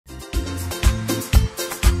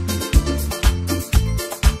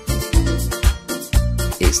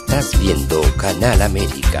Estás viendo Canal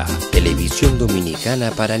América, televisión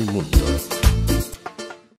dominicana para el mundo.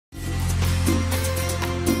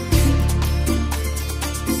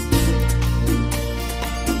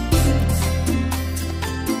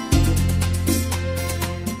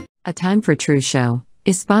 A Time for Truth Show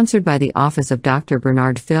is sponsored by the Office of Dr.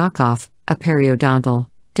 Bernard Fialkoff, a periodontal,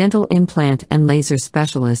 dental implant and laser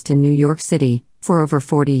specialist in New York City, for over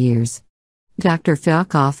 40 years. Dr.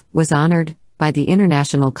 Fialkoff was honored by the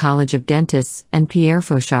International College of Dentists and Pierre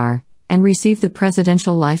Fauchard, and received the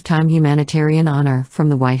Presidential Lifetime Humanitarian Honor from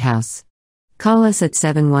the White House. Call us at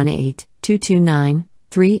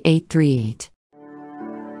 718-229-3838.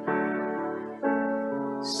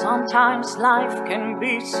 Sometimes life can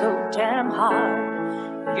be so damn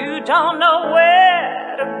hard, you don't know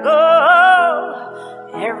where to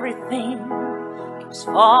go. Everything keeps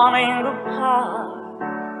falling apart,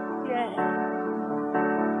 yeah.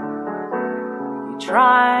 You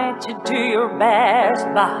try to do your best,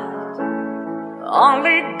 but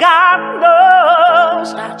only God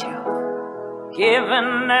knows that you've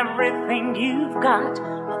given everything you've got,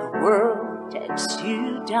 but the world takes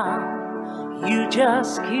you down. You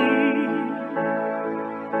just keep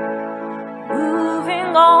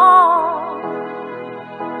moving on.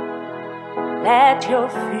 Let your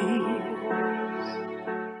fears.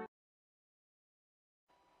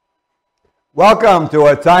 Welcome to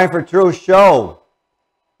A Time for Truth show.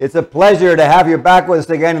 It's a pleasure to have you back with us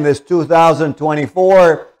again in this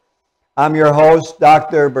 2024. I'm your host,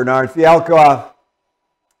 Dr. Bernard Fialkoff.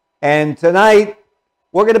 And tonight,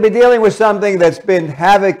 we're going to be dealing with something that's been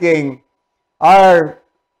havocing our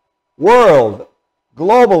world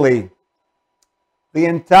globally. The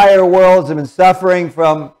entire world has been suffering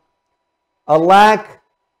from a lack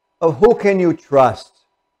of who can you trust?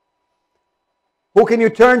 Who can you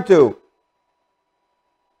turn to?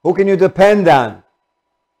 Who can you depend on?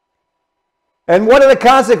 And what are the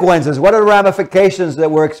consequences? What are the ramifications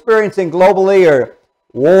that we're experiencing globally? Are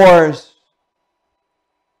wars,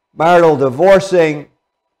 marital divorcing,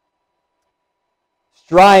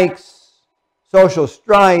 strikes, social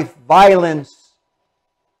strife, violence,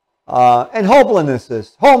 and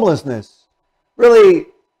homelessness. Really,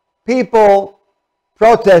 people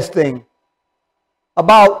protesting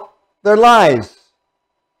about their lives,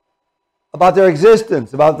 about their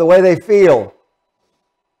existence, about the way they feel.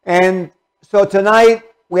 And so tonight,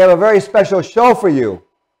 we have a very special show for you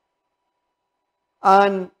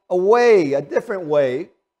on a different way,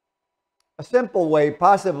 a simple way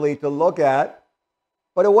possibly to look at,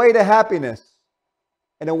 but a way to happiness.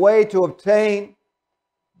 And a way to obtain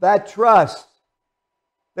that trust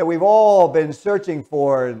that we've all been searching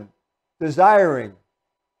for and desiring.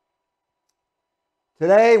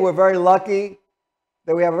 Today, we're very lucky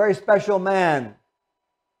that we have a very special man,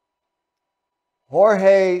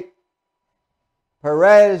 Jorge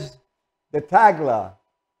Perez de Tagle,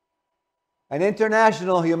 an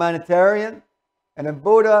international humanitarian and a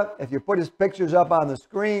Buddha. If you put his pictures up on the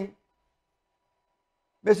screen,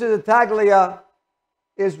 Mr. de Tagle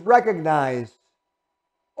is recognized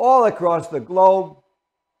all across the globe,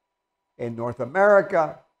 in North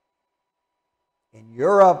America, in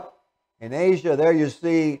Europe, in Asia. There you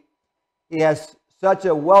see he has such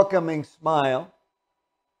a welcoming smile,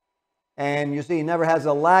 and you see he never has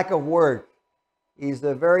a lack of work. He's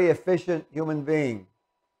a very efficient human being,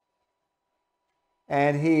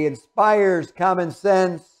 and he inspires common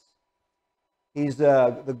sense. He's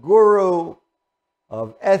the guru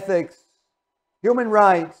of ethics, human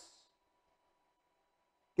rights,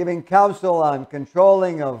 giving counsel on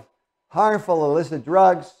controlling of harmful illicit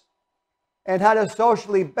drugs, and how to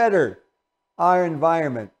socially better our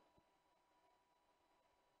environment.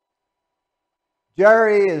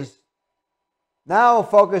 Jerry is now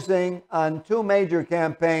focusing on two major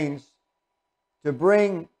campaigns to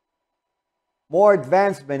bring more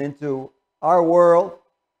advancement into our world.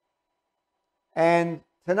 And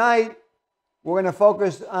tonight, we're going to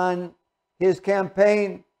focus on his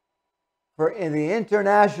campaign in the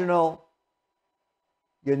International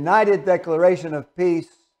United Declaration of Peace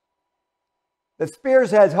that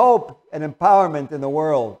spearheads hope and empowerment in the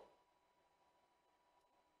world.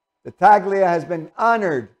 De Tagle has been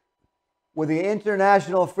honored with the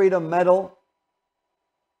International Freedom Medal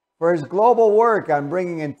for his global work on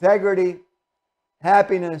bringing integrity,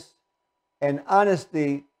 happiness, and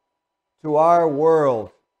honesty to our world.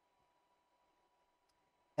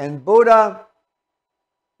 And Buddha,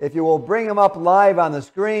 if you will bring him up live on the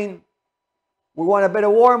screen, we want a bit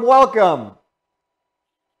of warm welcome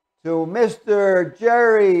to Mr.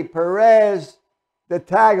 Jerry Perez de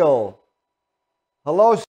Tagle.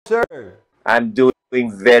 Hello, sir. I'm doing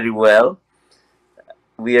very well.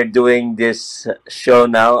 we are doing this show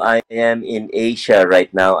now. I am in Asia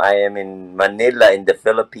right now. I am in Manila in the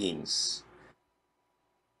Philippines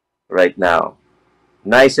right now.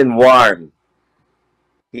 Nice and warm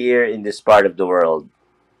here in this part of the world.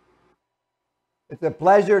 It's a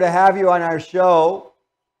pleasure to have you on our show.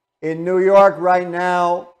 In New York right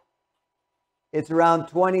now, it's around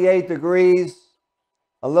 28 degrees,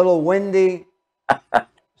 a little windy.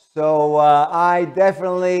 So I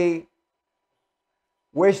definitely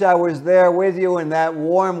wish I was there with you in that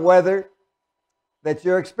warm weather that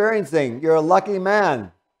you're experiencing. You're a lucky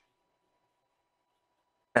man.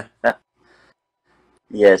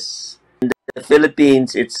 Yes. In the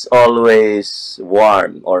Philippines, it's always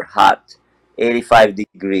warm or hot, 85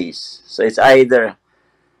 degrees. So it's either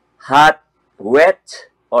hot, wet,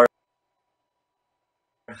 or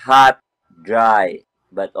hot, dry,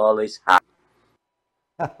 but always hot.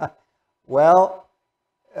 Well,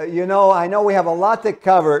 you know, I know we have a lot to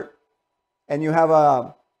cover, and you have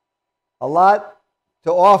a lot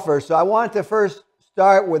to offer. So I wanted to first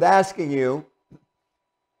start with asking you,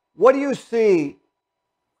 what do you see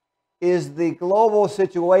is the global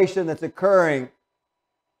situation that's occurring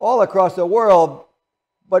all across the world,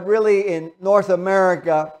 but really in North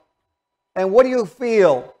America? And what do you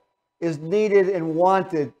feel is needed and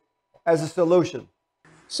wanted as a solution?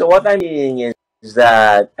 So what I'm seeing is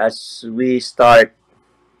that as we start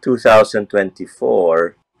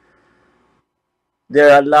 2024,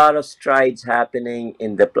 there are a lot of strides happening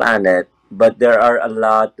in the planet, but there are a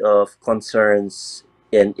lot of concerns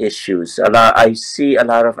and issues. I see a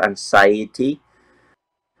lot of anxiety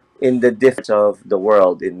in the difference of the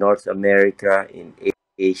world, in North America, in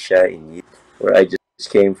Asia, in Europe, where I just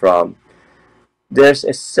came from. There's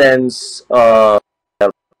a sense of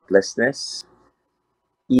helplessness,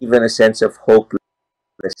 even a sense of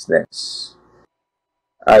hopelessness.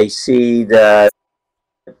 I see that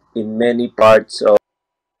in many parts of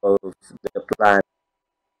the planet,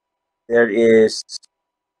 there is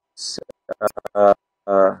uh,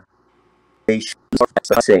 a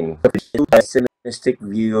pessimistic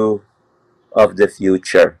view of the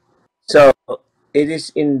future. So it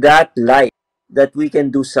is in that light that we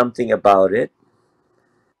can do something about it,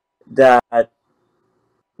 that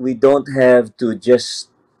we don't have to just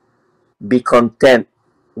be content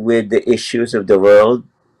with the issues of the world,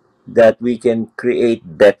 that we can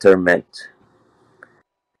create betterment.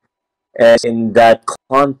 And in that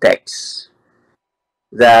context,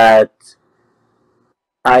 that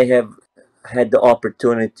I have had the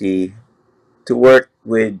opportunity to work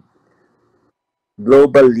with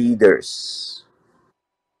global leaders,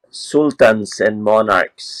 sultans and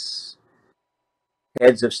monarchs,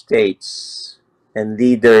 heads of states, and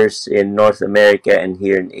leaders in North America and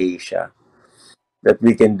here in Asia, that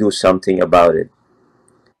we can do something about it.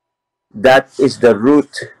 That is the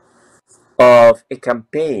root of a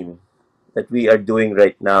campaign that we are doing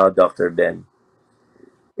right now, Dr. Ben.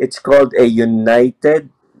 It's called a United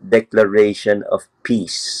Declaration of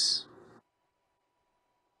Peace.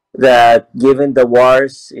 That given the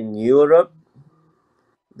wars in Europe,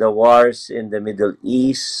 the wars in the Middle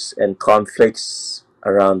East, and conflicts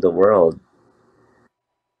around the world,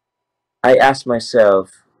 I ask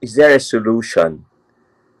myself, is there a solution?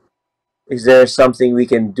 Is there something we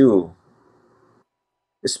can do?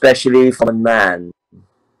 Especially from man,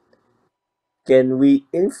 can we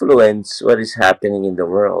influence what is happening in the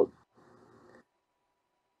world?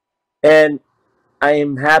 And I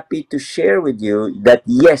am happy to share with you that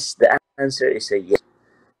yes, the answer is a yes.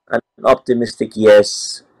 An optimistic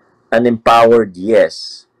yes, an empowered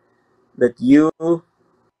yes. That you,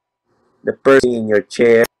 the person in your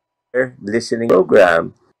chair, listening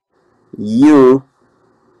program, you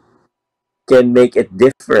can make a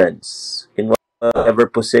difference in whatever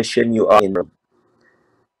position you are in.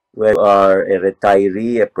 Whether you are a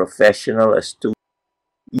retiree, a professional, a student,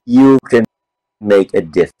 you can make a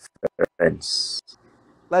difference.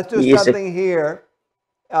 Let's do something here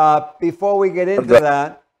before we get into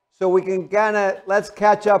that, so we can let's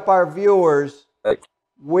catch up our viewers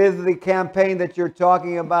with the campaign that you're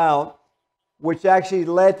talking about, which actually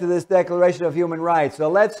led to this Declaration of Human Rights.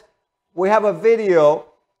 So we have a video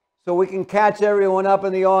so we can catch everyone up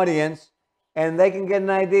in the audience and they can get an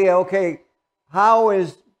idea, okay, how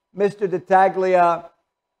is Mr. Tagle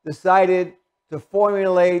decided to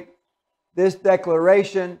formulate this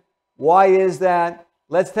declaration? Why is that?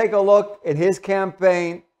 Let's take a look at his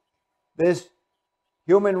campaign, this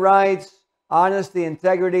human rights, honesty,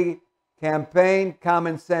 integrity campaign,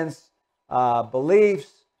 common sense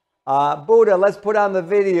beliefs. Buddha, let's put on the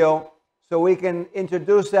video so we can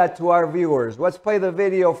introduce that to our viewers. Let's play the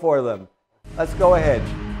video for them. Let's go ahead.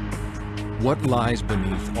 What lies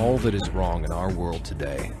beneath all that is wrong in our world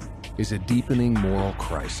today is a deepening moral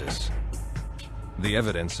crisis. The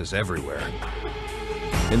evidence is everywhere.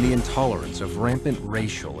 In the intolerance of rampant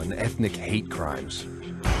racial and ethnic hate crimes,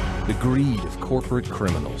 the greed of corporate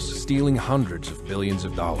criminals stealing hundreds of billions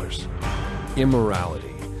of dollars,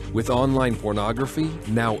 immorality, with online pornography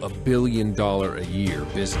now $1 billion a year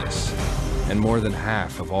business, and more than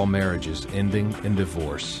half of all marriages ending in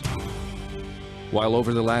divorce. While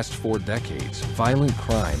over the last 4 decades, violent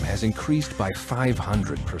crime has increased by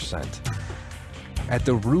 500%. At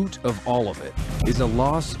the root of all of it is a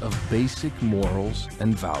loss of basic morals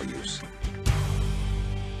and values.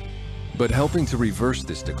 But helping to reverse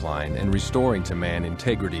this decline and restoring to man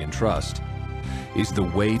integrity and trust is the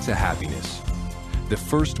way to happiness, the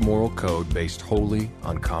first moral code based wholly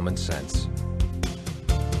on common sense.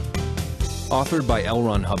 Authored by L.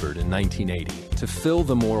 Ron Hubbard in 1980 to fill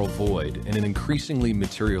the moral void in an increasingly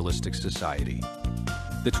materialistic society,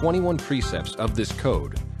 the 21 precepts of this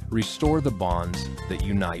code restore the bonds that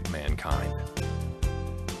unite mankind.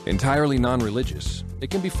 Entirely non-religious, it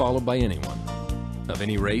can be followed by anyone, of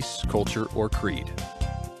any race, culture, or creed.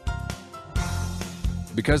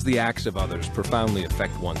 Because the acts of others profoundly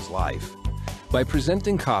affect one's life, by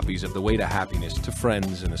presenting copies of The Way to Happiness to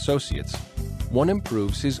friends and associates, one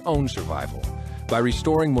improves his own survival by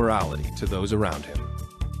restoring morality to those around him,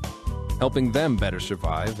 helping them better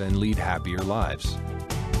survive and lead happier lives.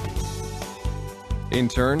 In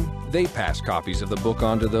turn, they pass copies of the book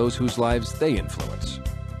on to those whose lives they influence,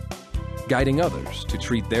 guiding others to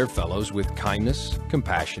treat their fellows with kindness,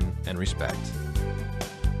 compassion, and respect.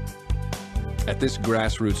 At this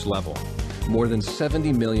grassroots level, more than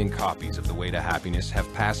 70 million copies of The Way to Happiness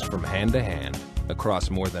have passed from hand to hand across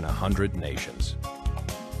more than 100 nations.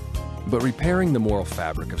 But repairing the moral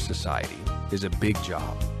fabric of society is a big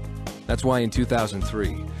job. That's why in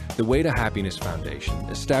 2003, the Way to Happiness Foundation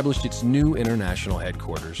established its new international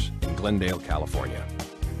headquarters in Glendale, California.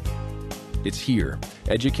 It's here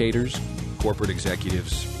educators, corporate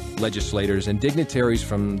executives, legislators, and dignitaries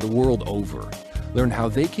from the world over learn how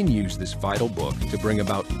they can use this vital book to bring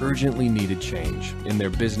about urgently needed change in their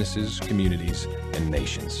businesses, communities, and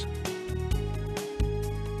nations.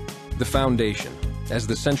 The foundation, as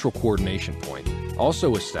the central coordination point,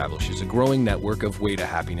 also establishes a growing network of Way to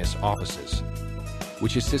Happiness offices,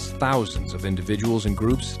 which assists thousands of individuals and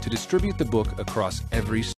groups to distribute the book across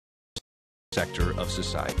every sector of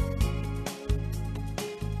society.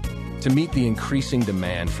 To meet the increasing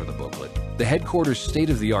demand for the booklet, the headquarters'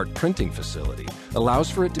 state-of-the-art printing facility allows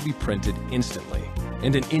for it to be printed instantly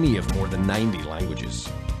and in any of more than 90 languages.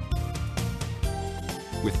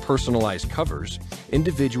 With personalized covers,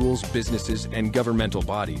 individuals, businesses, and governmental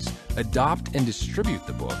bodies adopt and distribute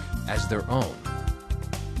the book as their own,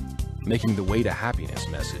 making the Way to Happiness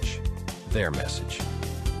message their message.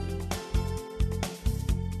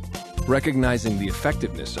 Recognizing the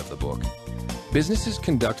effectiveness of the book, businesses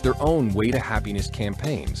conduct their own Way to Happiness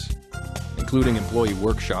campaigns, including employee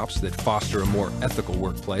workshops that foster a more ethical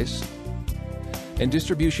workplace, and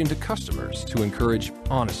distribution to customers to encourage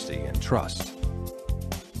honesty and trust.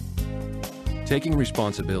 Taking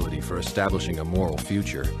responsibility for establishing a moral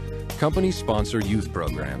future, companies sponsor youth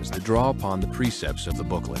programs that draw upon the precepts of the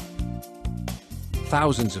booklet.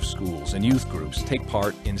 Thousands of schools and youth groups take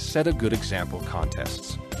part in Set a Good Example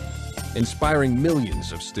contests, inspiring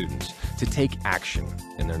millions of students to take action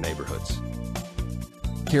in their neighborhoods,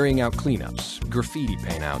 carrying out cleanups, graffiti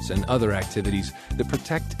paintouts, and other activities that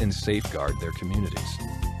protect and safeguard their communities.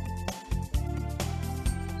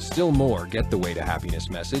 Still more get the Way to Happiness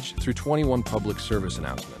message through 21 public service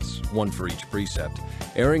announcements, one for each precept,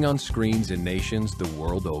 airing on screens in nations the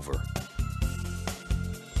world over.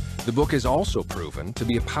 The book is also proven to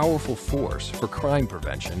be a powerful force for crime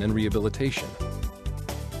prevention and rehabilitation.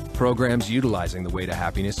 Programs utilizing the Way to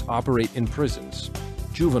Happiness operate in prisons,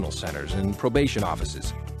 juvenile centers, and probation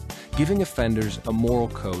offices, giving offenders a moral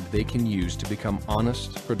code they can use to become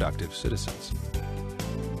honest, productive citizens.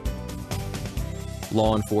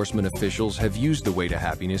 Law enforcement officials have used the Way to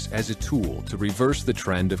Happiness as a tool to reverse the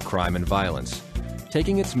trend of crime and violence,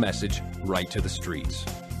 taking its message right to the streets,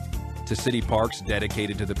 to city parks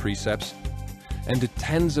dedicated to the precepts, and to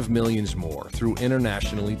tens of millions more through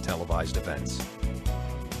internationally televised events.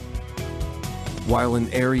 While in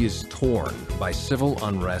areas torn by civil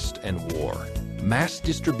unrest and war, mass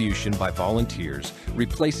distribution by volunteers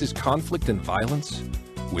replaces conflict and violence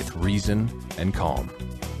with reason and calm.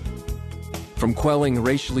 From quelling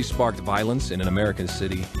racially sparked violence in an American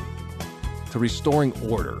city to restoring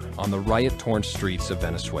order on the riot-torn streets of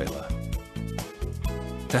Venezuela,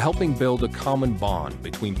 to helping build a common bond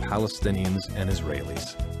between Palestinians and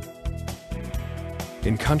Israelis.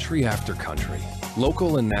 In country after country,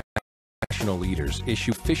 local and national leaders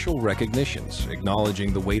issue official recognitions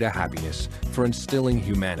acknowledging the way to happiness for instilling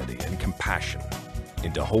humanity and compassion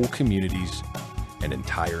into whole communities and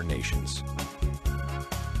entire nations.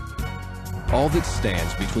 All that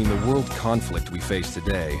stands between the world conflict we face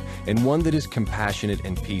today and one that is compassionate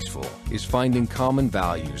and peaceful is finding common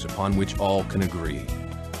values upon which all can agree,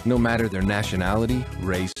 no matter their nationality,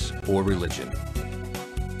 race, or religion.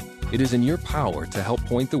 It is in your power to help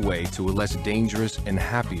point the way to a less dangerous and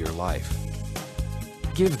happier life.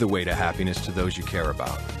 Give the way to happiness to those you care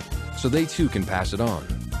about, so they too can pass it on.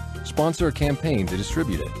 Sponsor a campaign to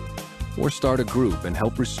distribute it, or start a group and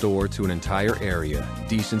help restore to an entire area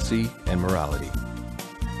decency and morality.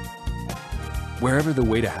 Wherever the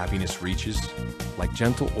way to happiness reaches, like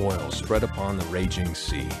gentle oil spread upon the raging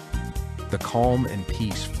sea, the calm and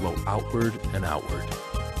peace flow outward and outward,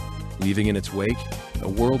 leaving in its wake a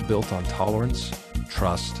world built on tolerance,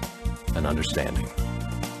 trust, and understanding.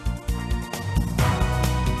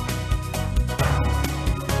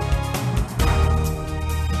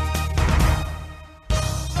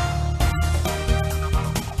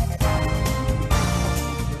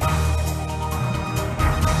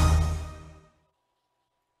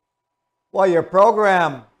 Well, your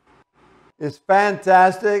program is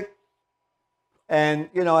fantastic. And,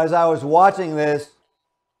 you know, as I was watching this,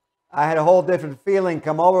 I had a whole different feeling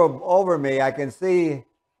come over me. I can see,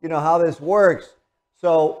 you know, how this works.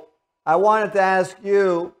 So I wanted to ask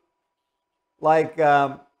you, like,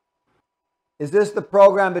 is this the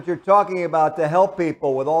program that you're talking about to help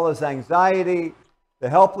people with all this anxiety, the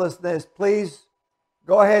helplessness? Please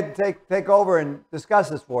go ahead and take over and discuss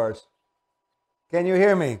this for us. Can you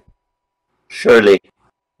hear me? Surely.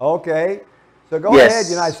 Okay. So go Yes. ahead.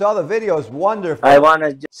 You know, I saw the video. It's wonderful. I want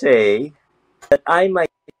to just say that I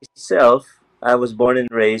myself, I was born and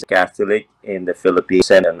raised Catholic in the Philippines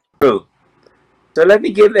and true. So let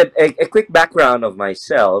me give a quick background of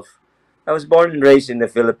myself. I was born and raised in the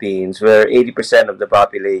Philippines, where 80% of the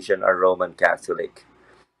population are Roman Catholic.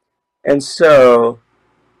 And so,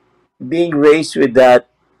 being raised with that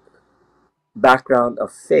background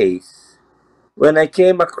of faith, when I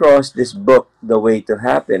came across this book, The Way to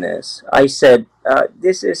Happiness, I said,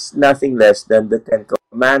 this is nothing less than the Ten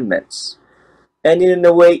Commandments. And in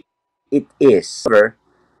a way, it is. However,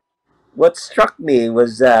 what struck me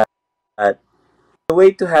was that The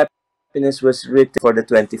Way to Happiness was written for the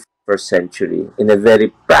 21st century in a very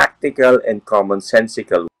practical and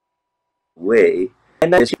commonsensical way.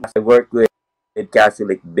 And I work with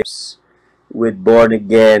Catholic bishops, with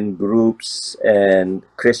born-again groups and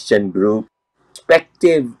Christian groups,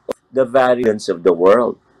 perspective of the variance of the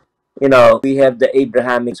world. You know, we have the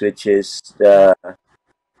Abrahamic, which is the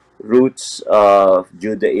roots of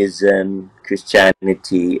Judaism,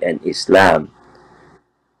 Christianity, and Islam.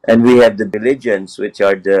 And we have the religions, which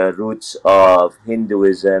are the roots of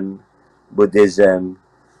Hinduism, Buddhism,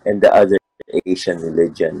 and the other Asian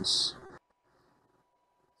religions.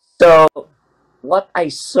 So, what I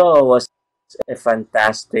saw was a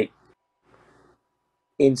fantastic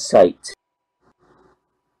insight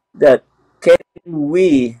that can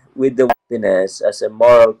we, with the happiness as a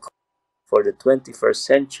moral code for the 21st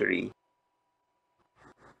century,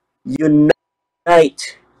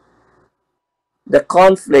 unite the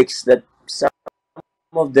conflicts that some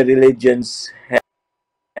of the religions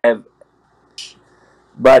have,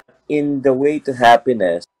 but in the way to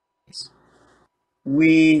happiness,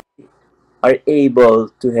 we are able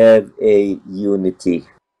to have a unity.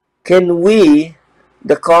 Can we,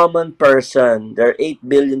 the common person, there are 8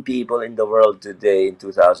 billion people in the world today in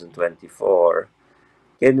 2024,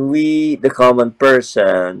 can we, the common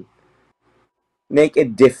person, make a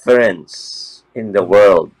difference in the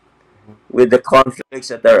world with the conflicts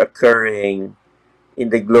that are occurring in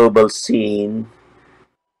the global scene,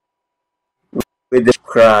 with the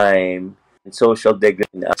crime and social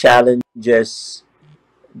degradation, challenges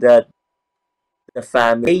that the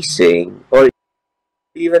family facing, or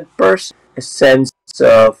even person, a sense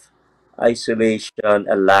of isolation,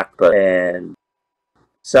 a lack of, and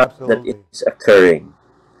stuff that is occurring.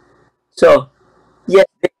 So, yes,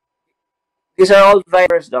 these are all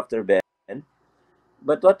virus, Dr. Ben.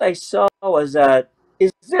 But what I saw was that,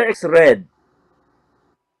 is there a thread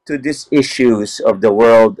to these issues of the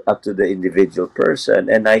world up to the individual person?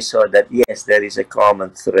 And I saw that, yes, there is a common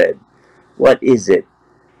thread. What is it?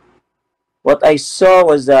 What I saw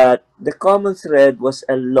was that the common thread was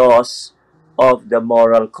a loss of the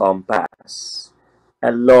moral compass,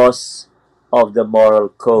 a loss of the moral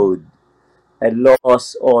code, a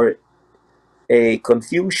loss or a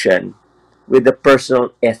confusion with the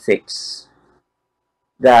personal ethics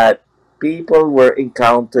that people were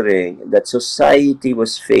encountering, that society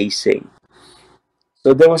was facing.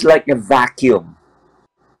 So there was like a vacuum.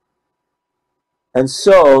 And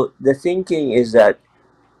so the thinking is that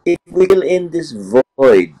if we fill in this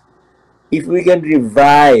void, if we can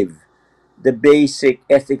revive the basic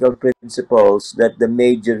ethical principles that the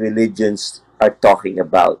major religions are talking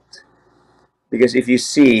about. Because if you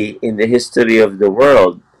see in the history of the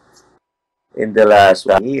world in the last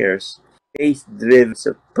 1 years, faith-driven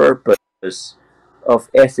purpose of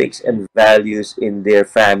ethics and values in their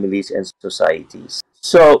families and societies.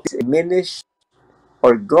 So, diminished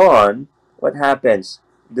or gone, what happens?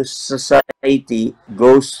 The society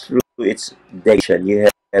goes through its degradation. You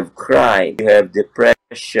have crime, you have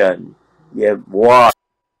depression, you have wars.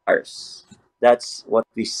 That's what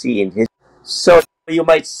we see in history. So you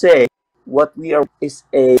might say what we are is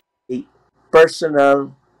a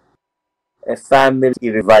personal, a family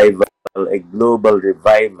revival, a global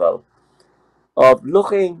revival of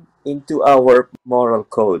looking into our moral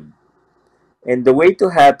code. And the way to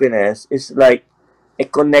happiness is like a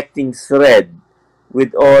connecting thread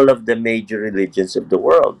with all of the major religions of the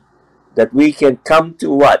world. That we can come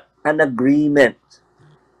to what? An agreement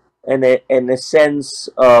and a sense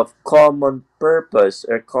of common purpose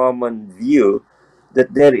or common view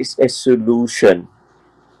that there is a solution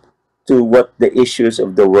to what the issues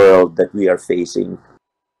of the world that we are facing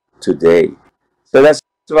today. So that's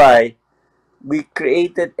why we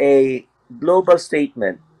created a global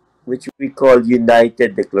statement which we call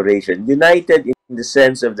United Declaration. United in the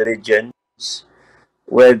sense of the regions,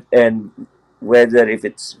 and whether if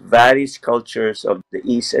it's various cultures of the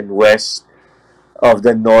East and West, of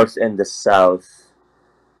the North and the South,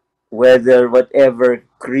 whether whatever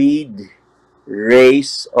creed,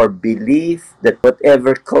 race, or belief, that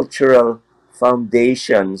whatever cultural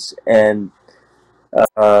foundations and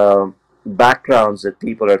backgrounds that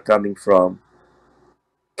people are coming from,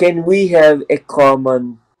 can we have a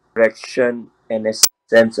common direction and a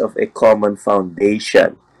sense of a common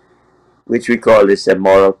foundation, which we call is a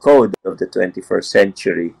moral code of the 21st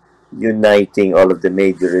century, uniting all of the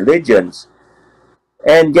major religions.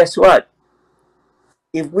 And guess what?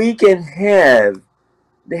 If we can have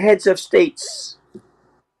the heads of states,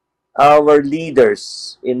 our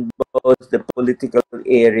leaders in both the political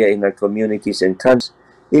area in our communities and countries,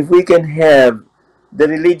 if we can have the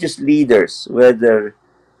religious leaders, whether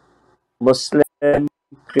Muslim,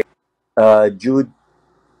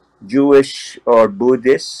 Jewish or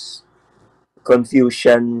Buddhist,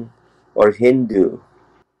 Confucian or Hindu,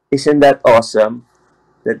 isn't that awesome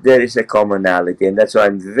that there is a commonality? And that's why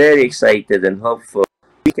I'm very excited and hopeful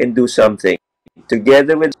we can do something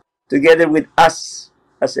together with us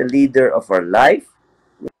as a leader of our life,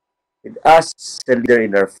 with us as a leader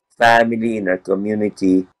in our family, in our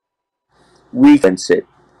community. We can sit.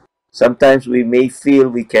 Sometimes we may feel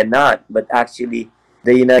we cannot, but actually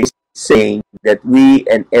the United States is saying that we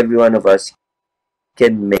and every one of us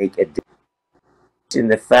can make a difference in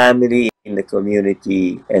the family, in the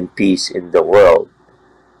community, and peace in the world.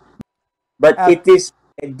 But it is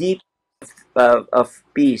a deep of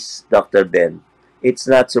peace, Dr. Ben. It's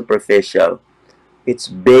not superficial. It's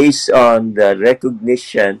based on the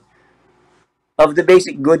recognition of the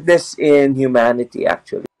basic goodness in humanity,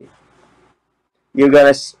 actually. You're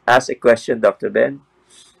going to ask a question, Dr. Ben?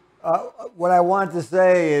 What I want to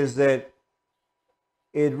say is that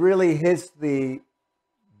it really hits the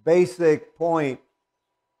basic point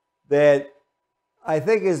that I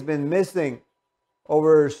think has been missing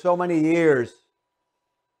over so many years,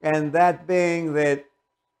 and that being that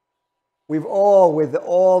we've all, with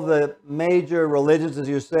all the major religions, as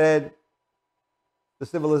you said, the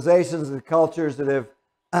civilizations and cultures that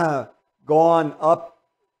have gone up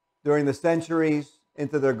during the centuries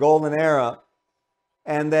into their golden era,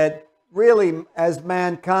 and that really as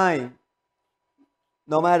mankind,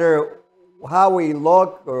 no matter how we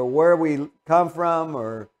look or where we come from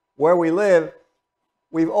or where we live,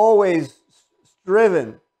 we've always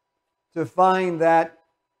striven to find that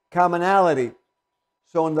commonality.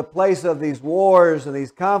 So in the place of these wars and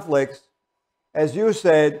these conflicts, as you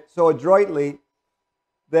said so adroitly,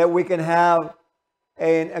 that we can have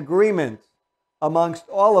an agreement amongst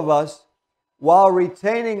all of us while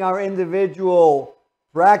retaining our individual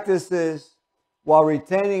practices, while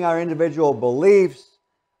retaining our individual beliefs,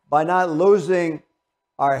 by not losing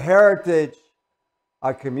our heritage,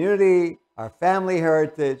 our community, our family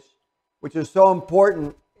heritage, which is so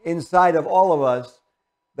important inside of all of us,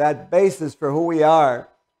 that basis for who we are,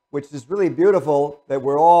 which is really beautiful that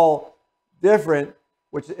we're all different,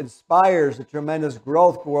 which inspires a tremendous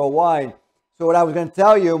growth worldwide. So what I was going to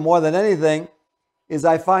tell you more than anything is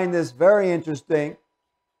I find this very interesting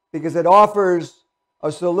because it offers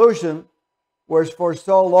a solution where for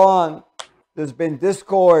so long there's been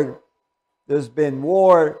discord, there's been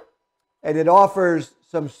war, and it offers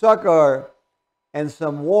some succor and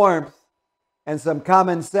some warmth and some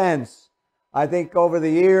common sense. I think over the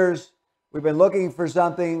years, we've been looking for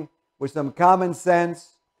something with some common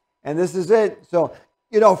sense, and this is it. So,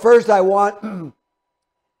 first I want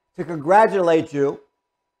to congratulate you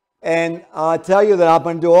and tell you that I'm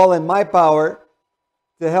going to do all in my power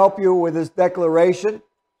to help you with this declaration.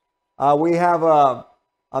 We have a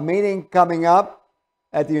meeting coming up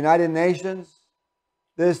at the United Nations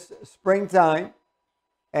this springtime,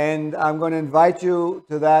 and I'm going to invite you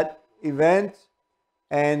to that event.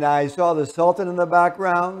 And I saw the Sultan in the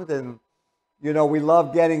background, and we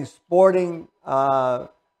love getting sporting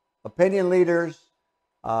opinion leaders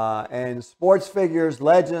and sports figures,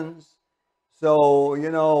 legends. So,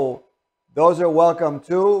 those are welcome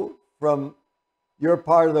too from your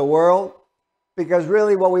part of the world, because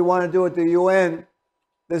really what we want to do at the UN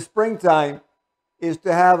this springtime is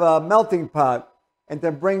to have a melting pot and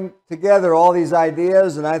to bring together all these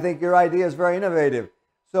ideas, and I think your idea is very innovative.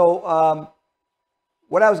 So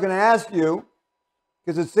what I was going to ask you,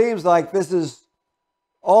 because it seems like this is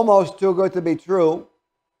almost too good to be true,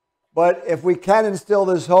 but if we can instill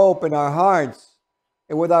this hope in our hearts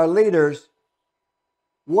and with our leaders,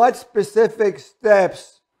 what specific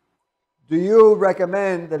steps do you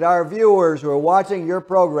recommend that our viewers who are watching your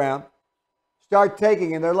program start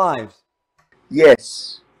taking in their lives?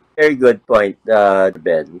 Yes, very good point,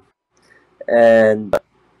 Ben. And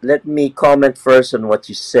let me comment first on what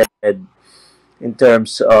you said in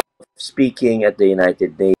terms of speaking at the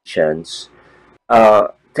United Nations.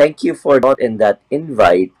 Thank you for that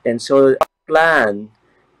invite. And so our plan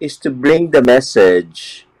is to bring the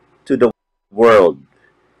message to the world.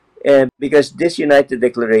 And because this United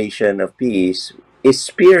Declaration of Peace is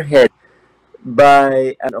spearheaded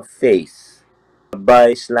by an of faith,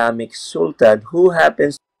 by Islamic Sultan, who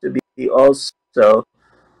happens to be also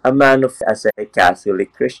a man of as a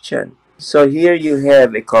Catholic Christian. So here you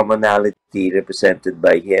have a commonality represented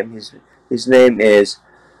by him. His name is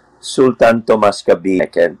Sultan Thomas Kabir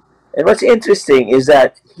II. And what's interesting is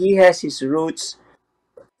that he has his roots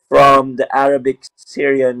from the Arabic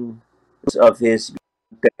Syrian roots of his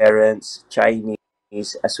parents,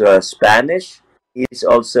 Chinese as well as Spanish. He is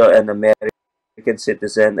also an American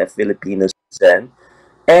citizen, a Filipino citizen,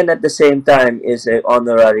 and at the same time is an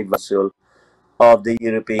honorary consul of the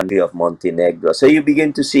European country of Montenegro. So you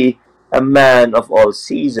begin to see a man of all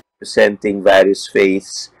seasons representing various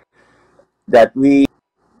faiths that he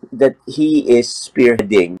is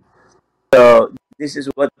spearheading. So this is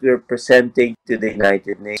what we're presenting to the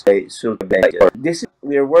United Nations.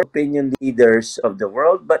 We're world opinion leaders of the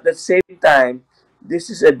world, but at the same time, this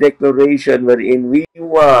is a declaration wherein we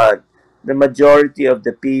want the majority of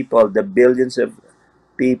the people, the billions of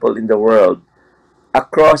people in the world,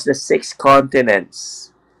 across the 6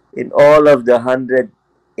 continents, in all of the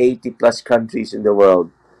 180 plus countries in the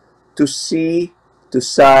world, to see, to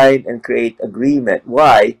sign, and create agreement.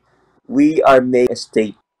 Why? We are making a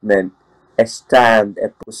statement, a stand, a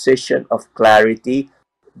position of clarity,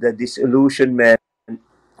 the disillusionment,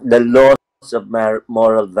 the loss of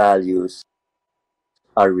moral values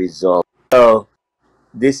are resolved. So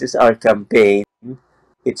this is our campaign.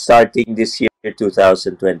 It's starting this year,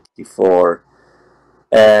 2024.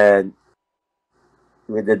 And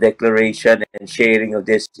with the declaration and sharing of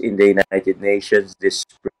this in the United Nations this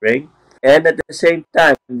spring. And at the same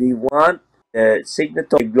time, we want the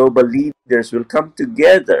signatory global leaders will come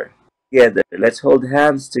together. Let's hold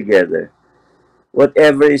hands together.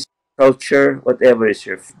 Whatever is culture, whatever is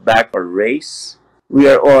your back or race, we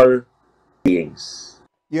are all beings.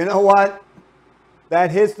 You know what?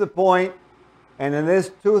 That hits the point. And in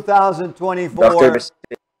this 2024,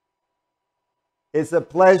 it's a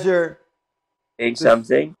pleasure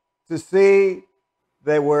to see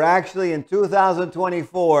that we're actually in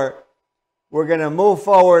 2024. We're going to move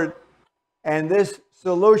forward, and this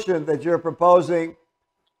solution that you're proposing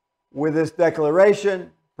with this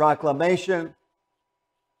declaration, proclamation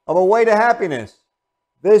of a way to happiness.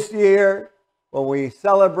 This year, when we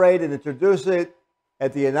celebrate and introduce it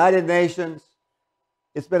at the United Nations,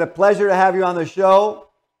 it's been a pleasure to have you on the show.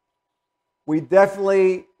 We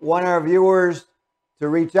definitely want our viewers to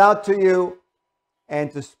reach out to you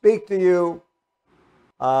and to speak to you.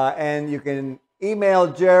 And you can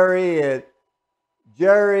email Jerry at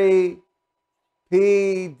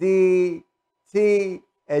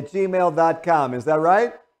jerrypdt@gmail.com. Is that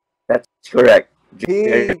right? That's correct.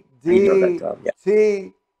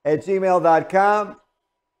 pdt@gmail.com.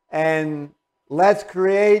 And let's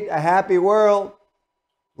create a happy world.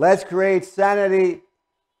 Let's create sanity.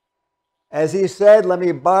 As he said, let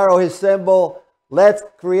me borrow his symbol. Let's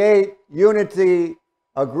create unity,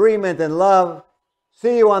 agreement, and love.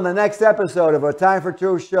 See you on the next episode of A Time for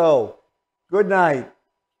Truth show. Good night.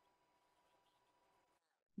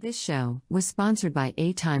 This show was sponsored by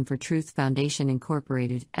A Time for Truth Foundation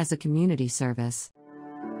Incorporated as a community service.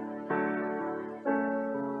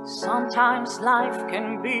 Sometimes life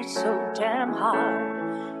can be so damn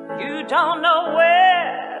hard. You don't know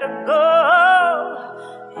where to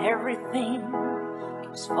go. Everything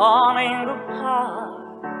keeps falling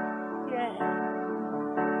apart. Yeah.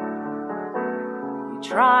 You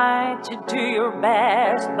try to do your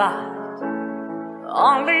best, but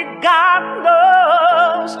only God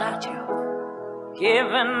knows that you've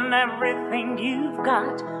given everything you've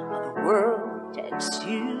got, but the world takes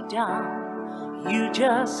you down. You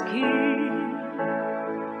just keep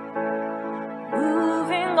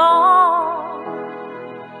moving on.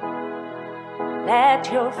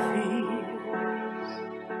 Let your feet